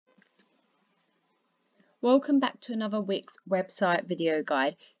Welcome back to another WIX website video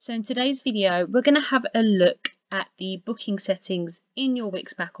guide. So in today's video, we're going to have a look at the booking settings in your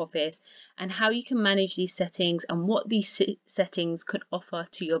WIX back office and how you can manage these settings and what these settings could offer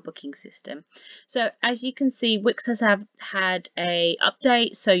to your booking system. So as you can see, WIX has had a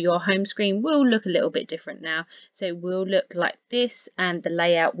update, so your home screen will look a little bit different now. So it will look like this and the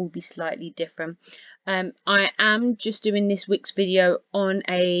layout will be slightly different. I am just doing this WIX video on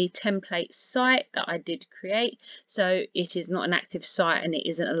a template site that I did create, so it is not an active site and it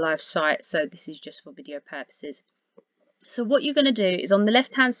isn't a live site, so this is just for video purposes. So what you're going to do is on the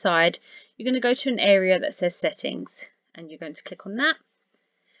left hand side, you're going to go to an area that says settings and you're going to click on that,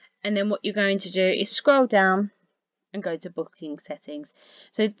 and then what you're going to do is scroll down and go to booking settings.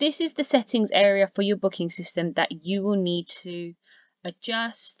 So this is the settings area for your booking system that you will need to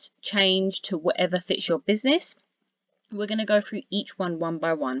adjust, change to whatever fits your business. We're going to go through each one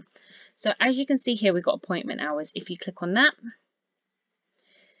by one. So as you can see here, we've got appointment hours. If you click on that,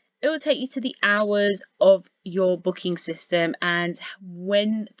 it will take you to the hours of your booking system and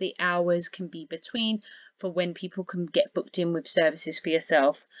when the hours can be between for when people can get booked in with services for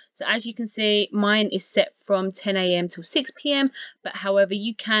yourself. So as you can see, mine is set from 10 AM till 6 PM, but however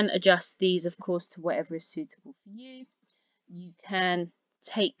you can adjust these, of course, to whatever is suitable for you. You can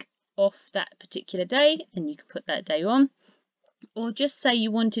take off that particular day and you can put that day on, or just say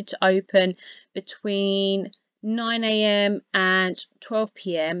you wanted to open between 9 AM and 12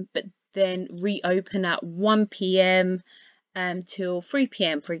 PM but then reopen at 1 PM till 3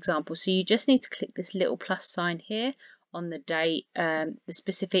 PM, for example. So you just need to click this little plus sign here on the day, the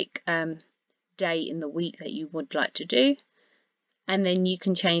specific day in the week that you would like to do, and then you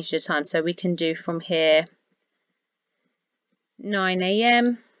can change the time. So we can do from here 9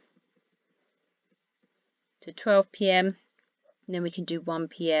 AM to 12 PM, and then we can do 1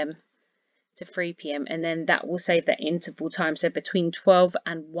 PM to 3 PM, and then that will save that interval time. So between 12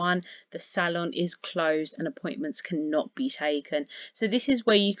 and 1 the salon is closed and appointments cannot be taken. So this is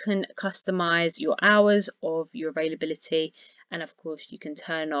where you can customize your hours of your availability, and of course you can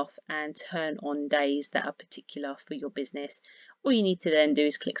turn off and turn on days that are particular for your business. All you need to then do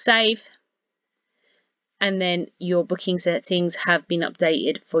is click save, and then your booking settings have been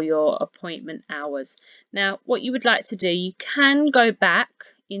updated for your appointment hours. Now, what you would like to do, you can go back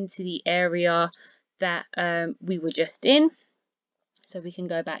into the area that we were just in. So we can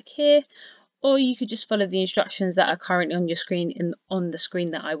go back here, or you could just follow the instructions that are currently on your screen and on the screen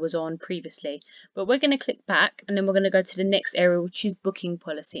that I was on previously. But we're going to click back, and then we're going to go to the next area, which is booking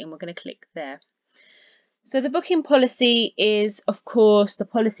policy, and we're going to click there. So the booking policy is, of course, the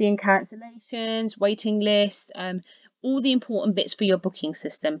policy and cancellations, waiting list, all the important bits for your booking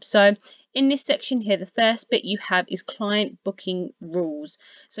system. So in this section here, the first bit you have is client booking rules.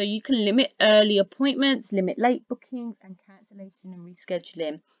 So you can limit early appointments, limit late bookings, and cancellation and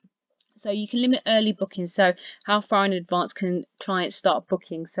rescheduling. So you can limit early bookings. So how far in advance can clients start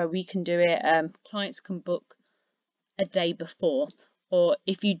booking? So we can do it, clients can book a day before, or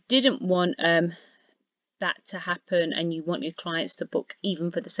if you didn't want that to happen and you want your clients to book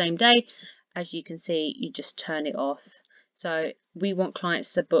even for the same day, as you can see, you just turn it off. So we want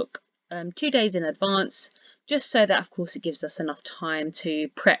clients to book 2 days in advance, just so that of course it gives us enough time to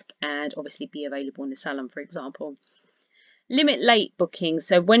prep and obviously be available in the salon, for example. Limit late bookings.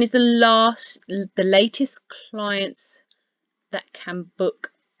 So when is the latest clients that can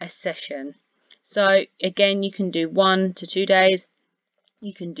book a session? So again, you can do 1 to 2 days.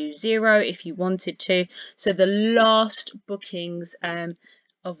 You can do 0 if you wanted to. So the last bookings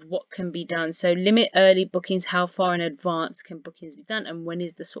of what can be done. So limit early bookings, how far in advance can bookings be done, and when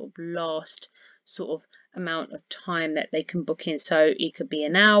is the sort of last sort of amount of time that they can book in. So it could be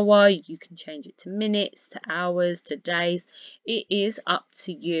an hour, you can change it to minutes, to hours, to days. It is up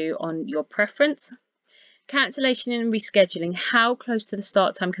to you on your preference. Cancellation and rescheduling. How close to the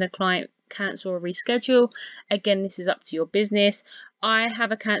start time can a client cancel or reschedule? Again, this is up to your business. I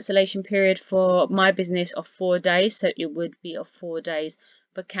have a cancellation period for my business of 4 days, so it would be of 4 days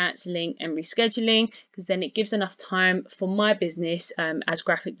for cancelling and rescheduling, because then it gives enough time for my business as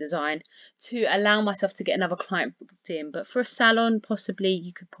graphic design to allow myself to get another client booked in. But for a salon, possibly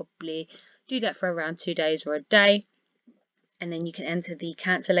you could probably do that for around 2 days or a day, and then you can enter the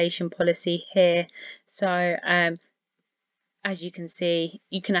cancellation policy here. So as you can see,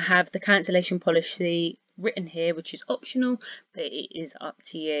 you can have the cancellation policy written here, which is optional, but it is up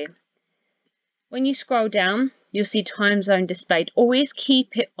to you. When you scroll down, you'll see time zone displayed. Always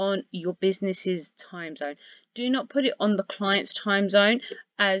keep it on your business's time zone. Do not put it on the client's time zone,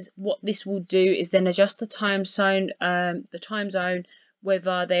 as what this will do is then adjust the time zone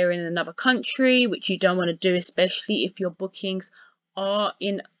whether they're in another country, which you don't want to do, especially if your bookings are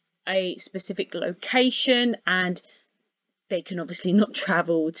in a specific location and they can obviously not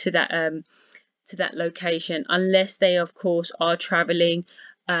travel to that location unless they of course are traveling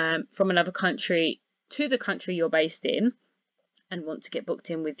from another country to the country you're based in and want to get booked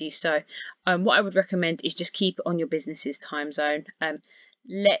in with you. So what I would recommend is just keep it on your business's time zone.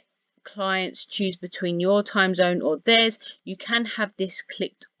 Let clients choose between your time zone or theirs. You can have this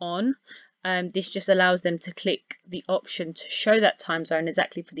clicked on. This just allows them to click the option to show that time zone,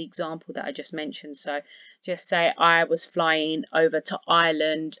 exactly for the example that I just mentioned. So just say I was flying over to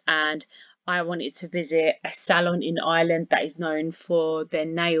Ireland and I wanted to visit a salon in Ireland that is known for their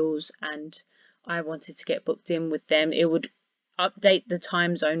nails, and I wanted to get booked in with them. It would update the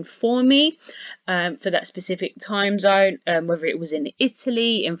time zone for me for that specific time zone, whether it was in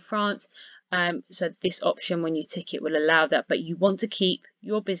Italy, in France. So this option, when you tick it, will allow that, but you want to keep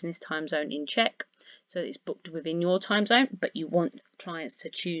your business time zone in check. So it's booked within your time zone, but you want clients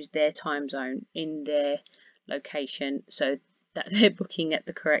to choose their time zone in their location so that they're booking at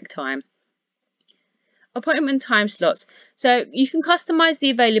the correct time. Appointment time slots. So you can customize the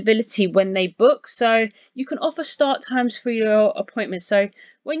availability when they book. So you can offer start times for your appointments. So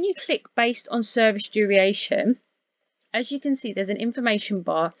when you click based on service duration, as you can see, there's an information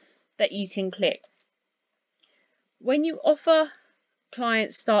bar that you can click. When you offer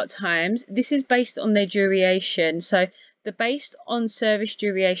client start times, this is based on their duration. So the based on service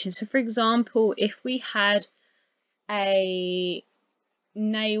duration. So for example, if we had a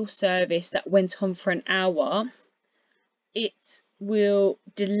nail service that went on for an hour, it will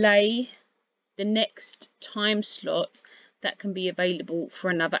delay the next time slot that can be available for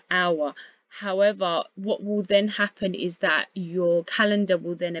another hour. However, what will then happen is that your calendar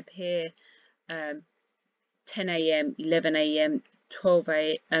will then appear 10 a.m, 11 a.m, 12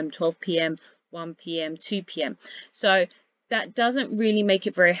 p.m, 1 p.m, 2 p.m. So that doesn't really make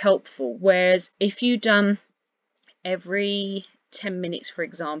it very helpful. Whereas if you done every 10 minutes, for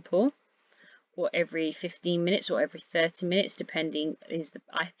example, or every 15 minutes or every 30 minutes, depending,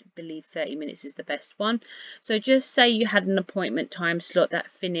 I believe 30 minutes is the best one. So just say you had an appointment time slot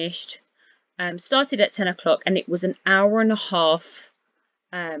that finished, started at 10 o'clock, and it was an hour and a half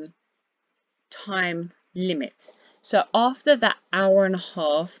time limit. So after that hour and a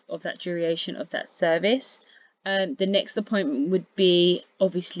half of that duration of that service, the next appointment would be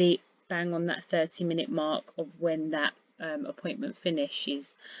obviously bang on that 30-minute mark of when that appointment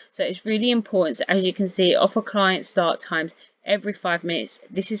finishes. So it's really important. So as you can see, offer client start times every 5 minutes.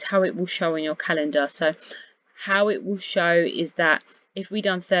 This is how it will show on your calendar. So how it will show is that if we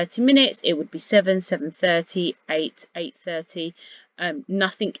done 30 minutes, it would be 7, 7:30, 8, 8:30,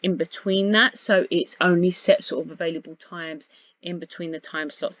 nothing in between that. So it's only set sort of available times in between the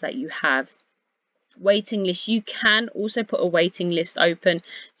time slots that you have. Waiting list, you can also put a waiting list open,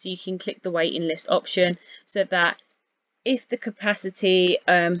 so you can click the waiting list option so that if the capacity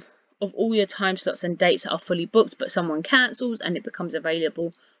of all your time slots and dates are fully booked, but someone cancels and it becomes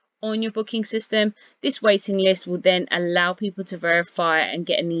available on your booking system, this waiting list will then allow people to verify and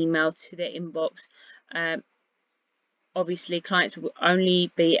get an email to their inbox. Obviously, clients will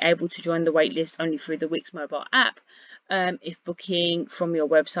only be able to join the wait list only through the WIX mobile app. If booking from your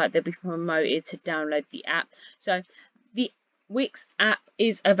website, they'll be promoted to download the app. So the WIX app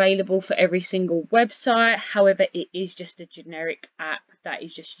is available for every single website. However, it is just a generic app that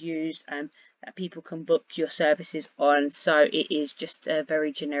is just used that people can book your services on. So it is just a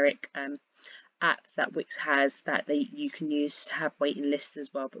very generic app that WIX has that you can use to have waiting lists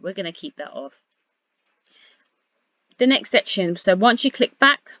as well. But we're going to keep that off. The next section. So once you click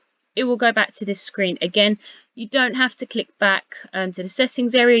back, it will go back to this screen. Again, you don't have to click back to the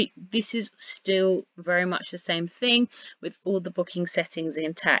settings area. This is still very much the same thing with all the booking settings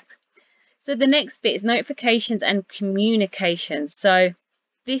intact. So the next bit is notifications and communications. So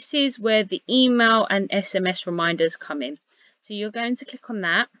this is where the email and SMS reminders come in. So you're going to click on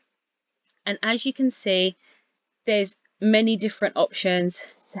that. And as you can see, there's many different options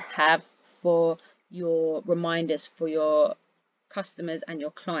to have for your reminders for your customers and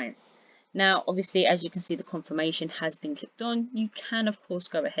your clients. Now, obviously, as you can see, the confirmation has been clicked on. You can, of course,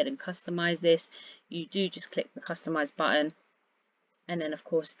 go ahead and customize this. You do just click the customize button, and then, of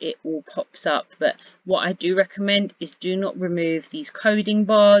course, it all pops up. But what I do recommend is do not remove these coding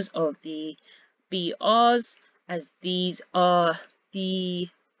bars of the BRs, as these are the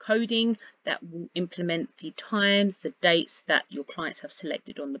coding that will implement the times, the dates that your clients have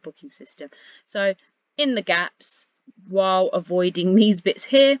selected on the booking system. So in the gaps, while avoiding these bits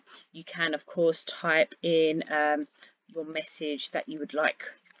here, you can of course type in your message that you would like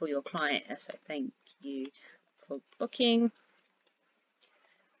for your client. So thank you for booking.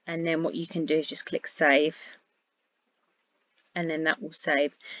 And then what you can do is just click save, and then that will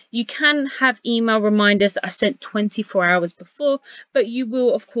save. You can have email reminders that are sent 24 hours before, but you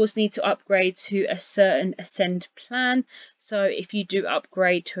will of course need to upgrade to a certain Ascend plan. So if you do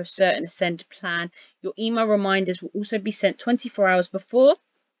upgrade to a certain Ascend plan, your email reminders will also be sent 24 hours before,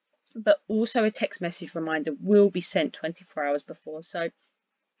 but also a text message reminder will be sent 24 hours before. So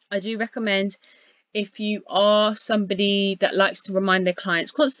I do recommend, if you are somebody that likes to remind their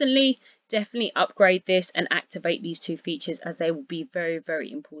clients constantly, definitely upgrade this and activate these two features, as they will be very, very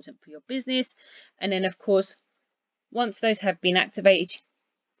important for your business. And then of course, once those have been activated,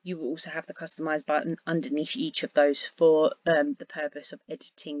 you will also have the customize button underneath each of those for the purpose of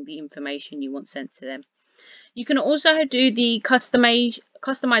editing the information you want sent to them. You can also do the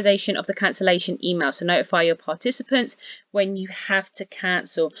customization of the cancellation email, so notify your participants when you have to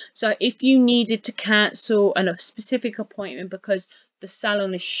cancel. So if you needed to cancel a specific appointment because the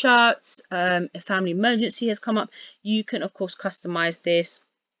salon is shut, a family emergency has come up, you can of course customize this,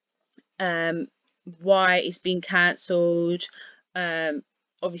 why it's been cancelled,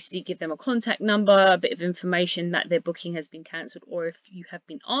 obviously give them a contact number, a bit of information that their booking has been cancelled, or if you have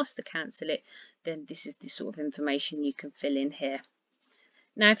been asked to cancel it, then this is the sort of information you can fill in here.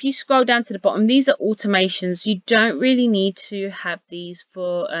 Now if you scroll down to the bottom, these are automations. You don't really need to have these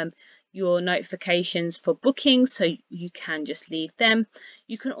for your notifications for bookings, so you can just leave them.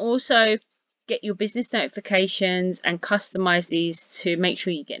 You can also get your business notifications and customize these to make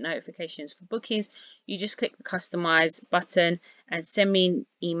sure you get notifications for bookings. You just click the customize button and send me an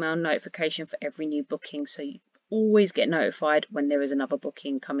email notification for every new booking, so you always get notified when there is another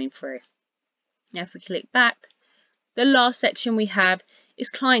booking coming through. Now if we click back, the last section we have is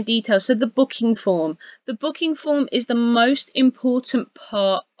client details, so the booking form. The booking form is the most important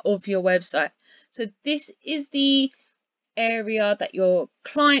part of your website. So this is the area that your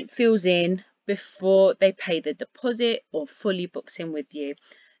client fills in before they pay the deposit or fully books in with you.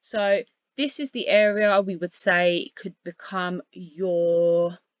 So this is the area we would say could become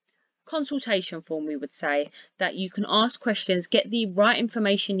your consultation form, we would say, that you can ask questions, get the right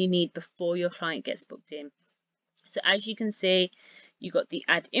information you need before your client gets booked in. So as you can see, you got the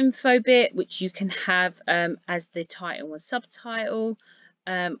add info bit, which you can have as the title and subtitle,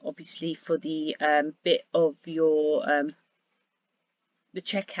 obviously for the bit of your the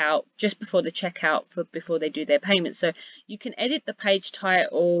checkout, just before the checkout, for before they do their payment. So you can edit the page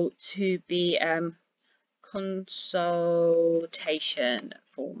title to be consultation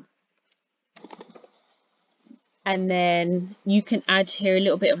form, and then you can add here a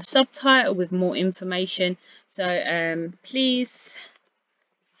little bit of a subtitle with more information. So please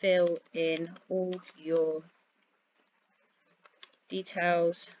fill in all your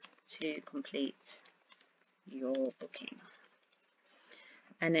details to complete your booking.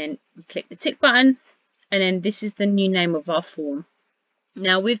 And then we click the tick button, and then this is the new name of our form.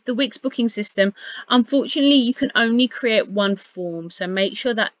 Now with the WIX booking system, unfortunately you can only create one form, so make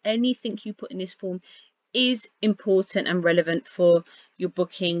sure that anything you put in this form is important and relevant for your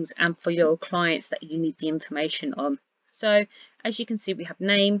bookings and for your clients that you need the information on. So as you can see, we have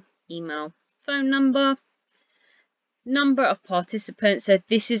name, email, phone number, number of participants. So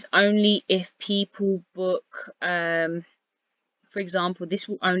this is only if people book, for example, this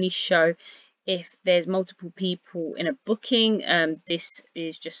will only show if there's multiple people in a booking. This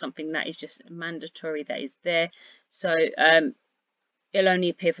is just something that is just mandatory, that is there. So it'll only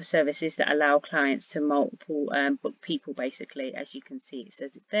appear for services that allow clients to multiple book people, basically. As you can see, it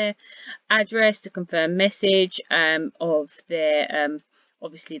says it there. Address to confirm message of their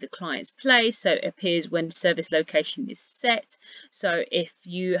obviously the client's place, so it appears when service location is set. So if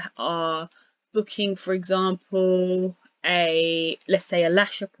you are booking, for example, let's say a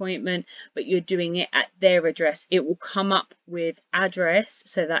lash appointment, but you're doing it at their address, it will come up with address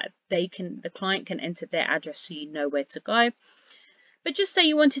so that the client can enter their address, so you know where to go. But just say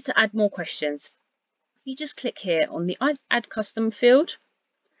you wanted to add more questions, you just click here on the add custom field,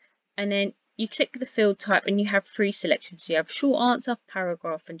 and then you click the field type, and you have three selections. You have short answer,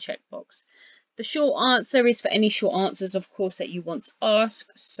 paragraph, and checkbox. The short answer is for any short answers, of course, that you want to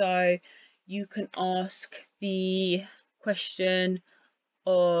ask. So you can ask the question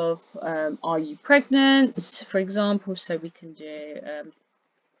of are you pregnant, for example. So we can do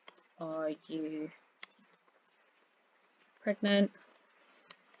are you pregnant,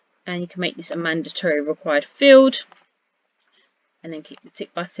 and you can make this a mandatory required field, and then click the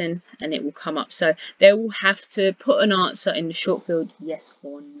tick button, and it will come up. So they will have to put an answer in the short field, yes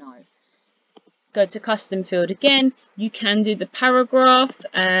or no. go to custom field again. You can do the paragraph,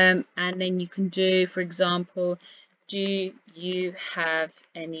 and then you can do, for example, do you have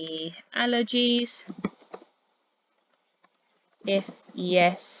any allergies? If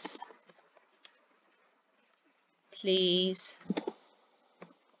yes, please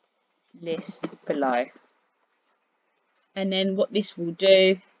list below. And then what this will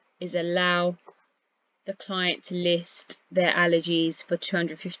do is allow the client to list their allergies for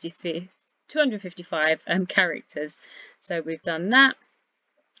 255 characters. So we've done that.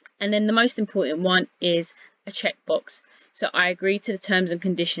 And then the most important one is a checkbox. So I agree to the terms and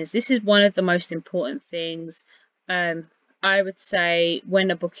conditions. This is one of the most important things. I would say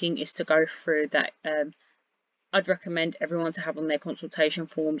when a booking is to go through that, I'd recommend everyone to have on their consultation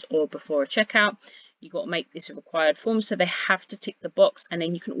forms or before a checkout. You've got to make this a required form, so they have to tick the box. And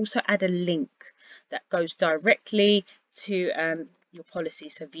then you can also add a link that goes directly to your policy.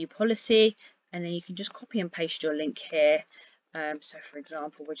 So view policy, and then you can just copy and paste your link here. So for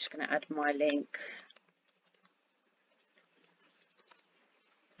example, we're just going to add my link.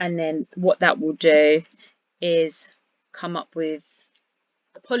 And then what that will do is come up with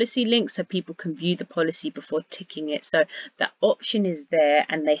the policy link so people can view the policy before ticking it. So that option is there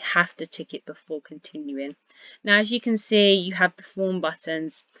and they have to tick it before continuing. Now, as you can see, you have the form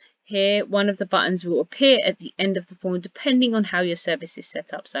buttons here. One of the buttons will appear at the end of the form depending on how your service is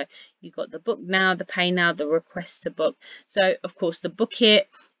set up. So you've got the book now, the pay now, the request to book. So of course the book it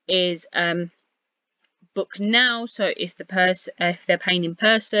is book now. So if they're paying in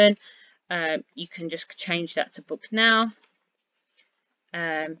person, you can just change that to book now.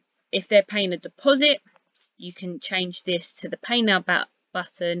 If they're paying a deposit, you can change this to the pay now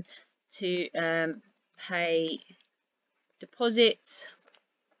button to pay deposit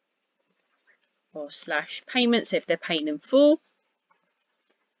or / payments if they're paying in full.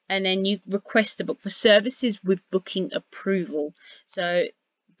 And then you request to book for services with booking approval. So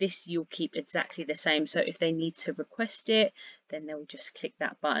this you'll keep exactly the same. So if they need to request it, then they'll just click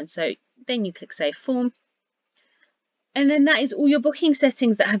that button. So then you click save form. And then that is all your booking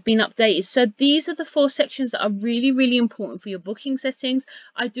settings that have been updated. So these are the 4 sections that are really, really important for your booking settings.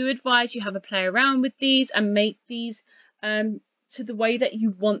 I do advise you have a play around with these and make these to the way that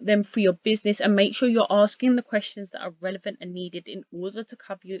you want them for your business, and make sure you're asking the questions that are relevant and needed in order to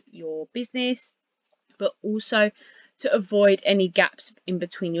cover your business, but also to avoid any gaps in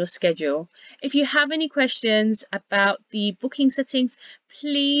between your schedule. If you have any questions about the booking settings,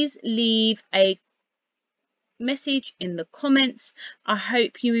 please leave a message in the comments. I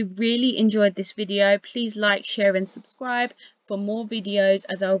hope you really enjoyed this video. Please like, share and subscribe for more videos,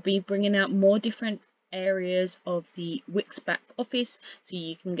 as I'll be bringing out more different areas of the WIX back office so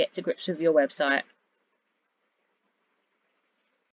you can get to grips with your website.